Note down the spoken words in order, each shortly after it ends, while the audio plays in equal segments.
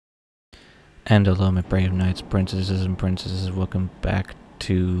And hello, my brave knights, princesses, and princesses. Welcome back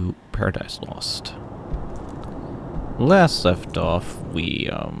to Paradise Lost. Last left off, anyway,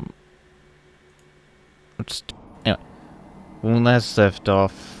 when we last left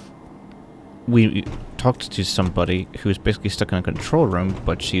off, we talked to somebody who was basically stuck in a control room,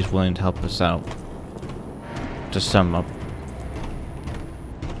 but she's willing to help us out. To sum up,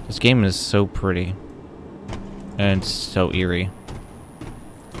 this game is so pretty, and so eerie.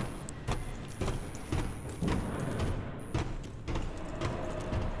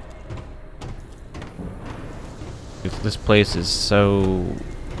 This place is so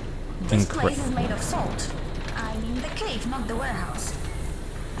This place is made of salt. I mean the cave, not the warehouse.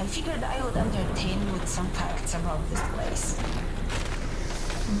 I figured I would entertain you with some facts about this place.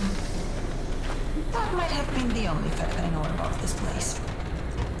 That might have been the only fact I know about this place.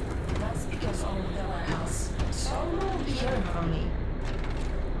 That's because of the warehouse. So you won't be hearing from me.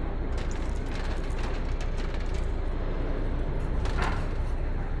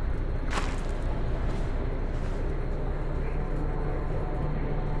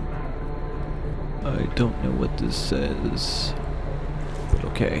 I don't know what this says, but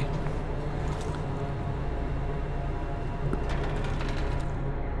okay.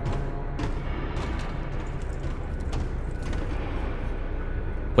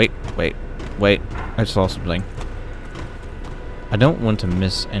 Wait, I saw something. I don't want to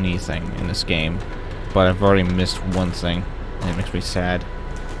miss anything in this game, but I've already missed one thing, and it makes me sad.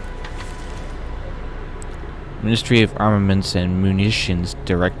 Ministry of Armaments and Munitions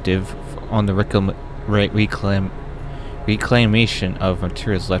Directive on the reclamation of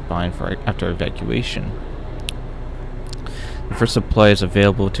materials left behind after evacuation. The first supplies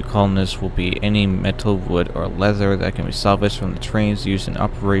available to colonists will be any metal, wood, or leather that can be salvaged from the trains used in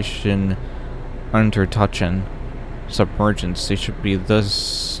Operation Untertauchen Submergence. They should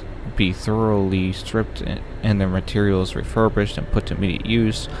thus be thoroughly stripped and their materials refurbished and put to immediate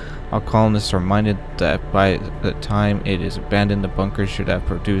use. All colonists are reminded that by the time it is abandoned, the bunker should have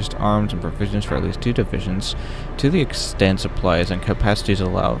produced arms and provisions for at least 2 divisions. To the extent supplies and capacities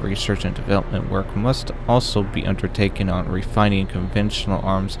allow, research and development work must also be undertaken on refining conventional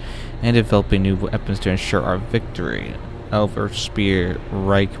arms and developing new weapons to ensure our victory. Elver Spear,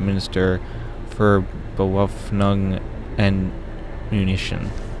 Reich Minister for Bewaffnung and Munition.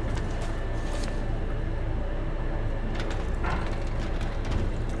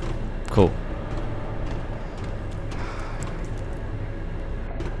 Cool.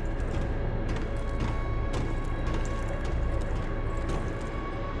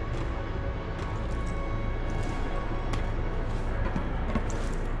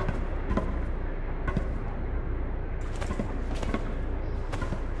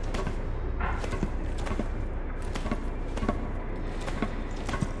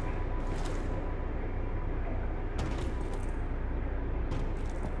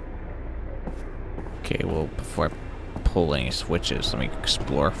 Okay, well, before I pull any switches, let me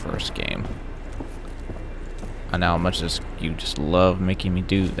explore first, game. I know how much you just love making me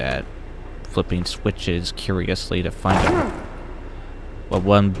do that. Flipping switches curiously to find out what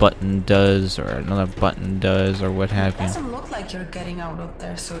one button does, or another button does, or what have you. It doesn't look like you're getting out of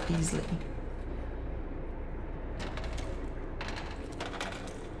there so easily.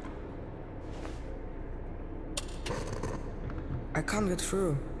 I can't get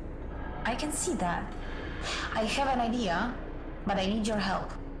through. I can see that. I have an idea, but I need your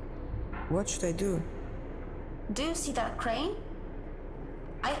help. What should I do? Do you see that crane?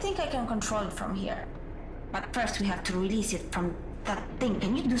 I think I can control it from here. But first we have to release it from that thing.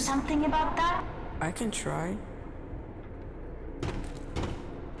 Can you do something about that? I can try.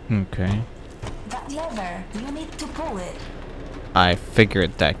 Okay. That lever, you need to pull it. I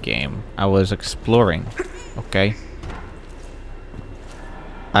figured that, game. I was exploring. Okay.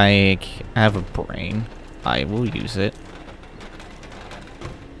 I have a brain. I will use it.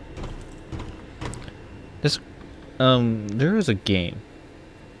 This, there was a game.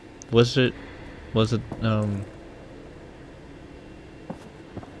 Was it,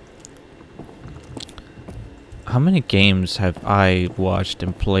 how many games have I watched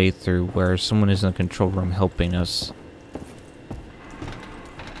and played through where someone is in the control room helping us?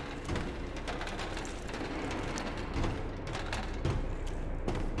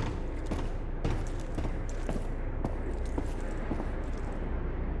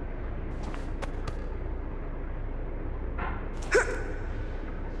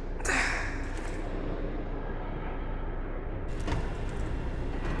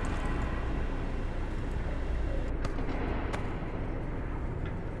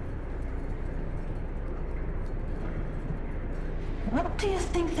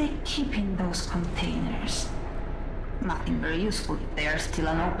 think they keep in those containers? Nothing very useful if they are still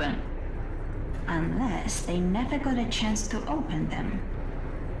unopened. Unless they never got a chance to open them.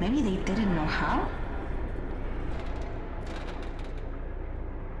 Maybe they didn't know how?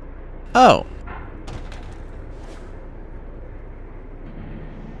 Oh.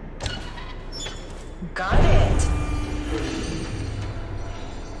 Got it!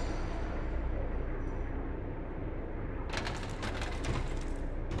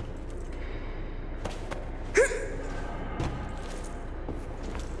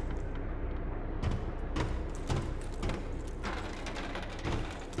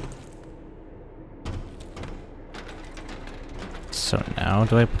 So now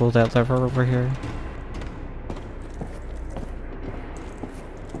do I pull that lever over here?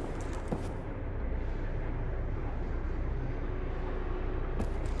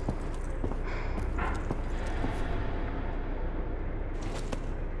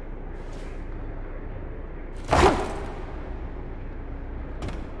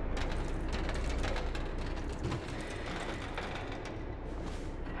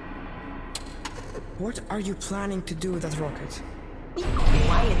 What are you planning to do with that rocket? Be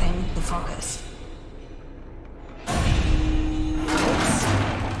quiet, I need to focus.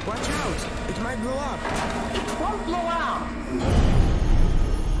 Watch out! It might blow up! It won't blow out!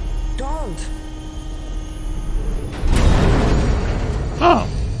 Don't! Oh!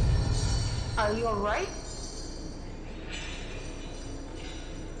 Are you alright?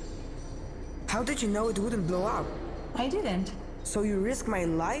 How did you know it wouldn't blow up? I didn't. So you risk my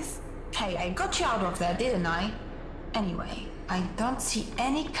life? Hey, I got you out of there, didn't I? Anyway, I don't see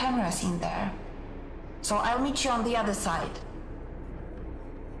any cameras in there. So I'll meet you on the other side.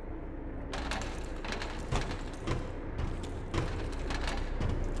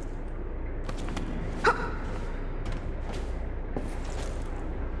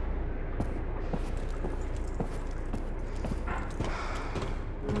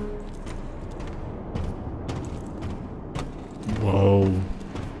 Whoa.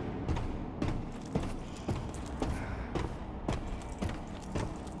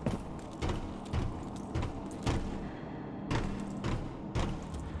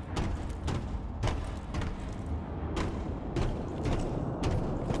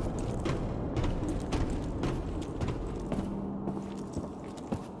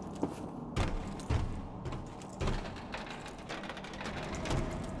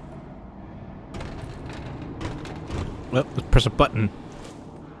 Well, let's press a button.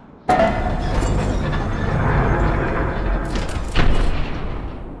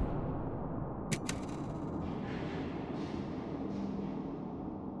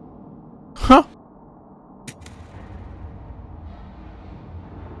 Huh?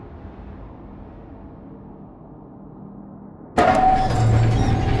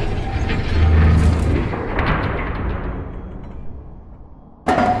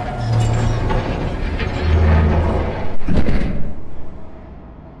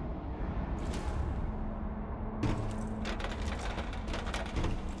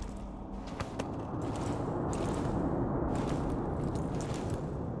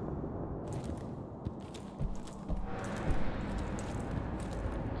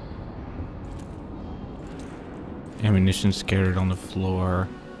 Ammunition scattered on the floor.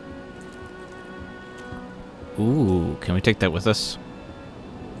 Ooh, can we take that with us?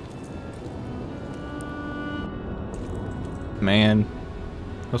 Man,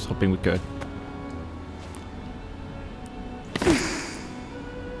 I was hoping we could.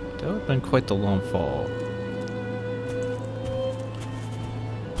 That would have been quite the long fall.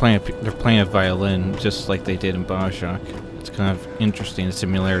 They're playing a violin just like they did in BioShock. It's kind of interesting, the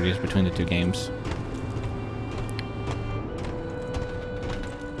similarities between the two games.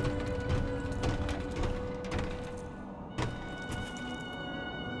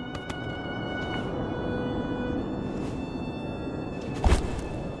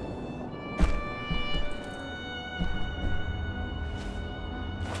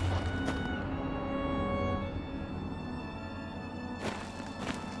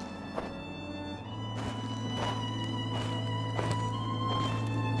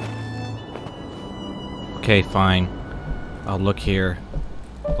 Okay, fine. I'll look here.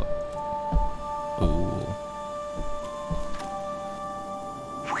 Ooh.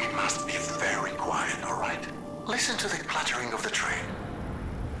 We must be very quiet, all right? Listen to the clattering of the train.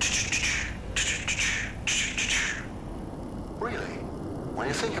 Really? When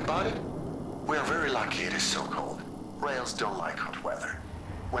you think about it, we are very lucky it is so cold. Rails don't like hot weather.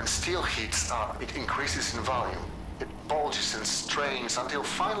 When steel heats up, it increases in volume. It bulges and strains until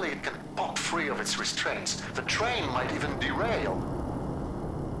finally it can pop free of its restraints. The train might even derail.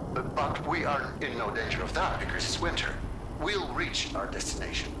 But we are in no danger of that because it's winter. We'll reach our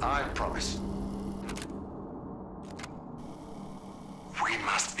destination, I promise. We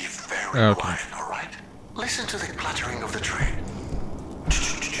must be very quiet, all right? Listen to the clattering of the train.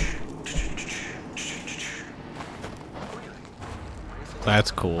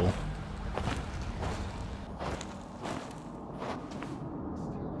 That's cool.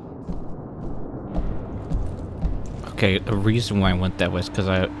 Okay, the reason why I went that way is because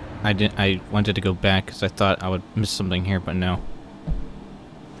I wanted to go back because I thought I would miss something here, but no.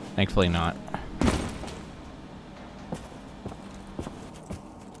 Thankfully not.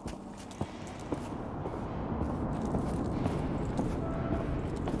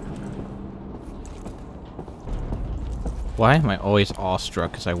 Why am I always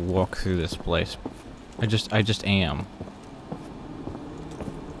awestruck as I walk through this place? I just am.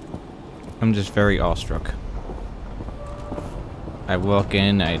 I'm just very awestruck. I walk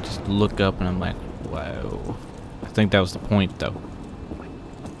in, I just look up and I'm like, wow. I think that was the point though.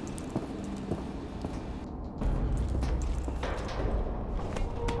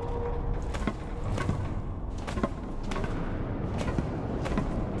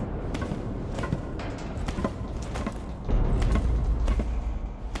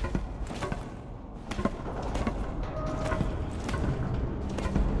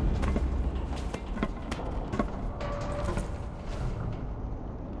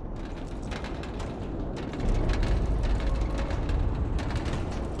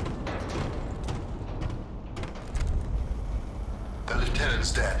 The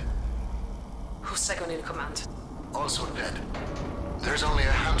lieutenant's dead. Who's second in command? Also dead. There's only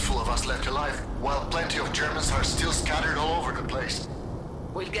a handful of us left alive, while plenty of Germans are still scattered all over the place.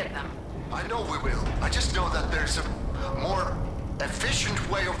 We'll get them. I know we will. I just know that there's a more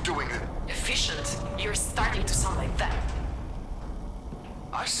efficient way of doing it. Efficient? You're starting to sound like that.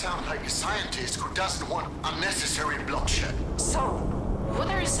 I sound like a scientist who doesn't want unnecessary bloodshed. So, what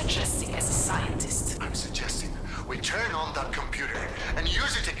are you suggesting as a scientist? I'm suggesting we turn on that computer and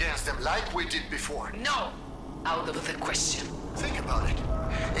use it against them like we did before. No! Out of the question. Think about it.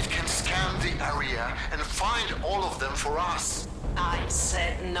 It can scan the area and find all of them for us. I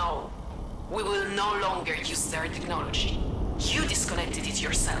said no. We will no longer use their technology. You disconnected it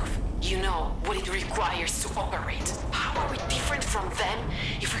yourself. You know what it requires to operate. How are we different from them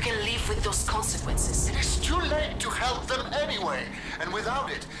if we can live with those consequences? It is too late to help them anyway. And without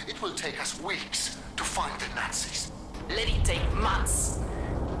it, it will take us weeks to find the Nazis. Let it take months.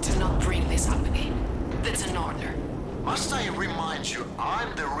 Do not bring this up again. That's an order. Must I remind you,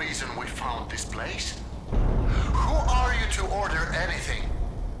 I'm the reason we found this place? Who are you to order anything?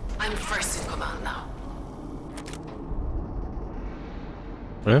 I'm first in command now.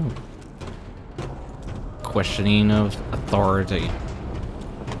 Oh. Questioning of authority.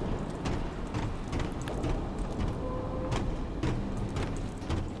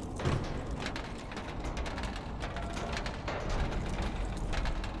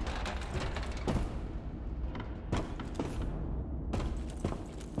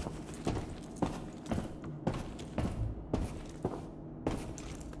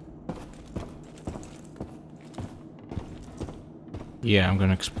 Yeah, I'm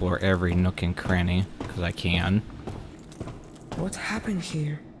gonna explore every nook and cranny, because I can. What happened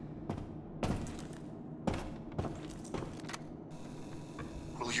here?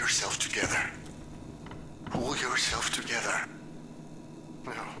 Pull yourself together. Pull yourself together.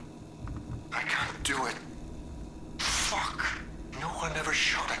 No. I can't do it. Fuck. No one ever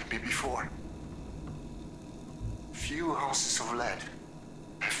shot at me before. Few ounces of lead.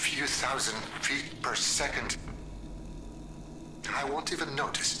 A few thousand feet per second. I won't even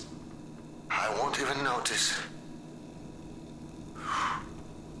notice. I won't even notice.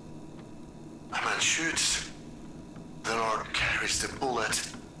 A man shoots. The Lord carries the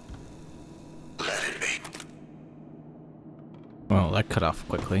bullet. Let it be. Well, that cut off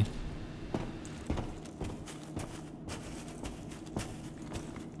quickly.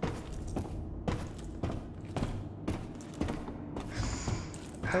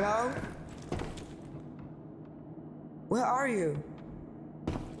 Hello? Where are you?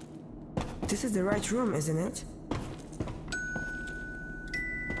 This is the right room, isn't it?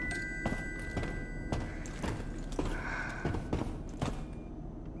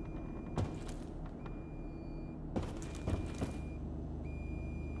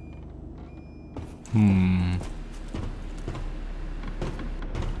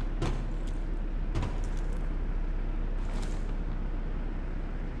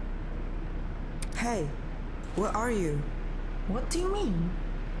 Hey, where are you? What do you mean?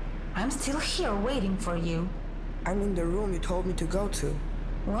 I'm still here waiting for you. I'm in the room you told me to go to.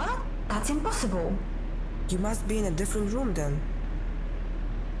 What? That's impossible. You must be in a different room then.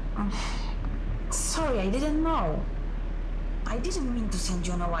 Sorry, I didn't know. I didn't mean to send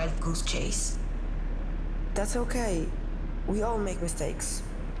you on a wild goose chase. That's okay. We all make mistakes.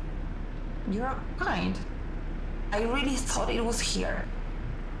 You're kind. I really thought it was here.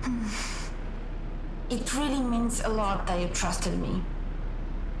 It really means a lot that you trusted me.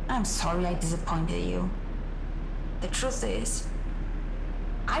 I'm sorry I disappointed you. The truth is,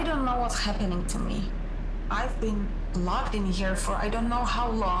 I don't know what's happening to me. I've been locked in here for I don't know how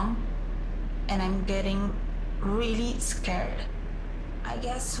long, and I'm getting really scared. I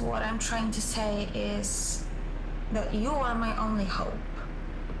guess what I'm trying to say is that you are my only hope.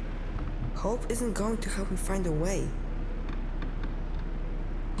 Hope isn't going to help me find a way.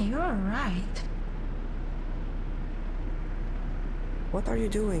 You're right. What are you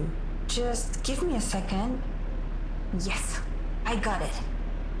doing? Just give me a second. Yes, I got it.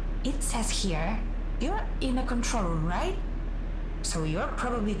 It says here, you're in a control room, right? So you're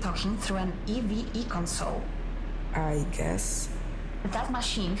probably talking through an EVE console. I guess. That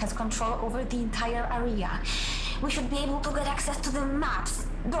machine has control over the entire area. We should be able to get access to the maps,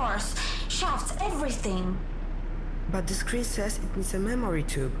 doors, shafts, everything. But the screen says it needs a memory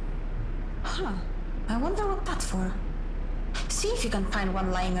tube. Huh. I wonder what that's for. See if you can find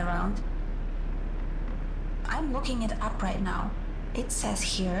one lying around. I'm looking it up right now. It says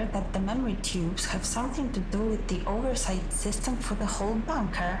here that the memory tubes have something to do with the oversight system for the whole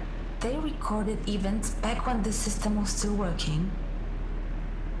bunker. They recorded events back when the system was still working.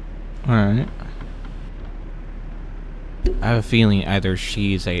 Alright. I have a feeling either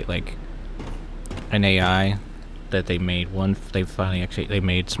she's an AI that they made they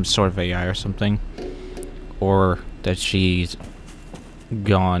made some sort of AI or something, or that she's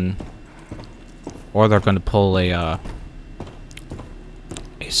gone, or they're going to pull a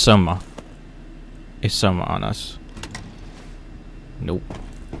Soma on us. Nope.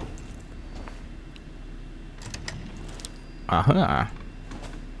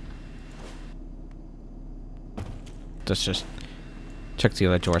 Let's just check the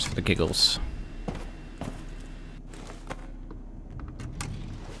other doors for the giggles.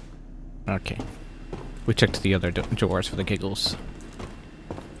 Okay. We checked the other doors for the giggles.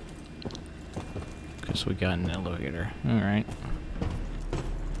 Because we got an elevator. Alright.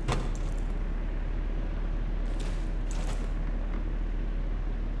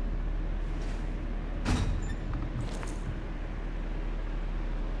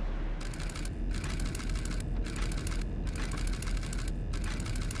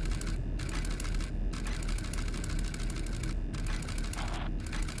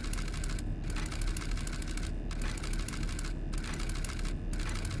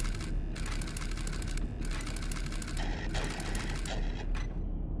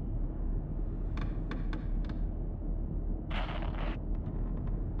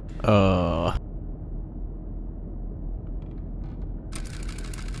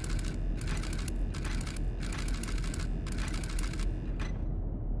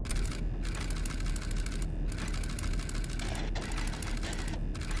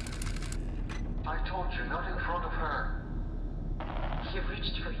 I told you, not in front of her. He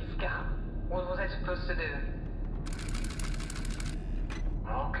reached for his gun. What was I supposed to do?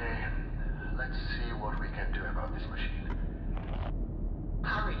 Okay, let's see what we can do about this machine.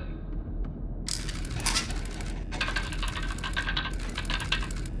 Hurry.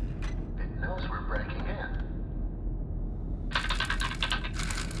 It knows we're breaking in.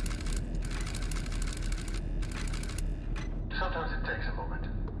 Sometimes it takes a moment.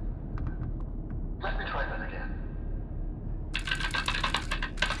 Let me try that again.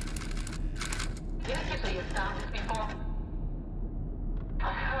 Didn't you say you've done this before?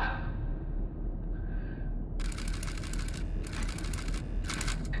 I have.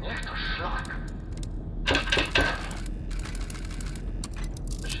 Niech to szlak.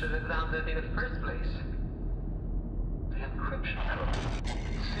 Should have done that in the first place. The encryption code.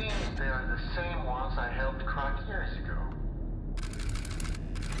 It seems they are the same ones I helped crack years ago.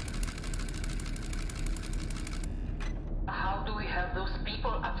 How do we have those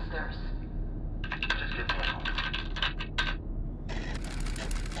people upstairs? Just give me a moment.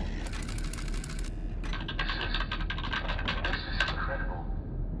 This is incredible.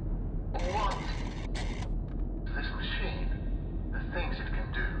 What? This machine, the things it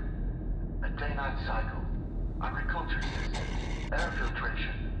can do. A day-night cycle, agriculture systems, air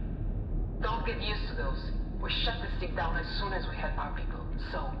filtration. Don't get used to those. We shut this thing down as soon as we have our people.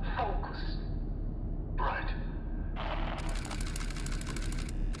 So, focus. Right.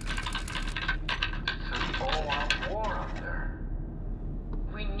 It's an all-out war up there.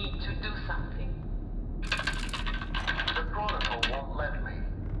 We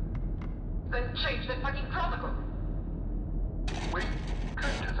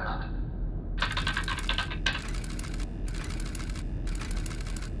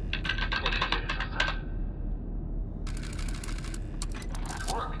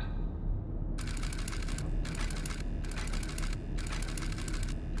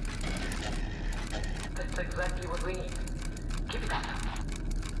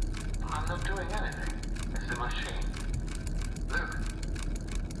not doing anything. It's the machine. Look.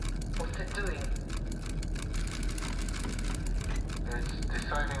 What's it doing? It's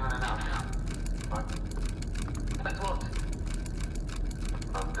deciding on an outcome. But what?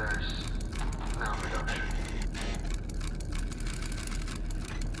 But there's no reduction.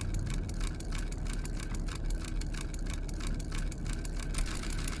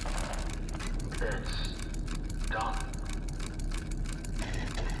 It's done.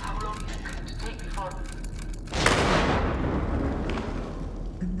 How long is it going to take before...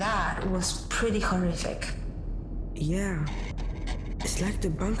 That was pretty horrific. Yeah. It's like the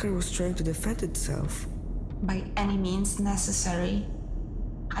bunker was trying to defend itself. By any means necessary.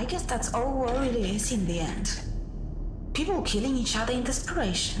 I guess that's all war really is in the end. People killing each other in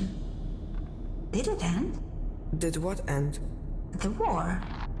desperation. Did it end? Did what end? The war.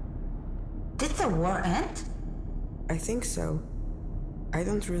 Did the war end? I think so. I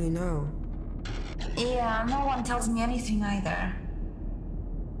don't really know. Yeah, no one tells me anything either.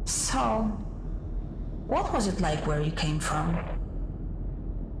 So, what was it like where you came from?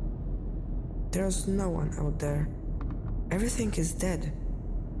 There's no one out there. Everything is dead.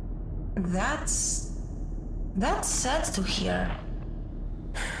 That's sad to hear.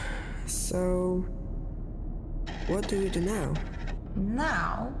 So, what do you do now?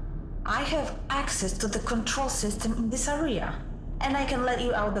 Now, I have access to the control system in this area, and I can let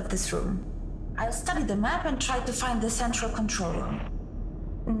you out of this room. I'll study the map and try to find the central control room.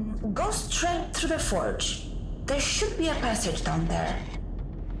 Go straight through the forge. There should be a passage down there.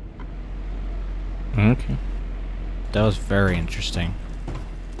 Okay. That was very interesting.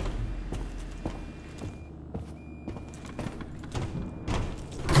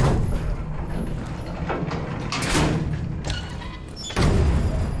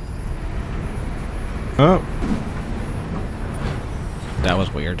 Oh. That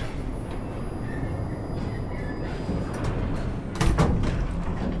was weird.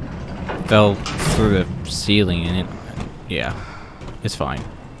 Fell through the ceiling and it... Yeah. It's fine.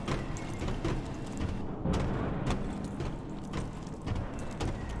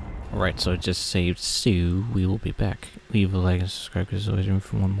 Alright, so it just saved Sue. We will be back. Leave a like and subscribe because there's always room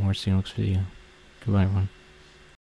for one more CNX video. Goodbye, everyone.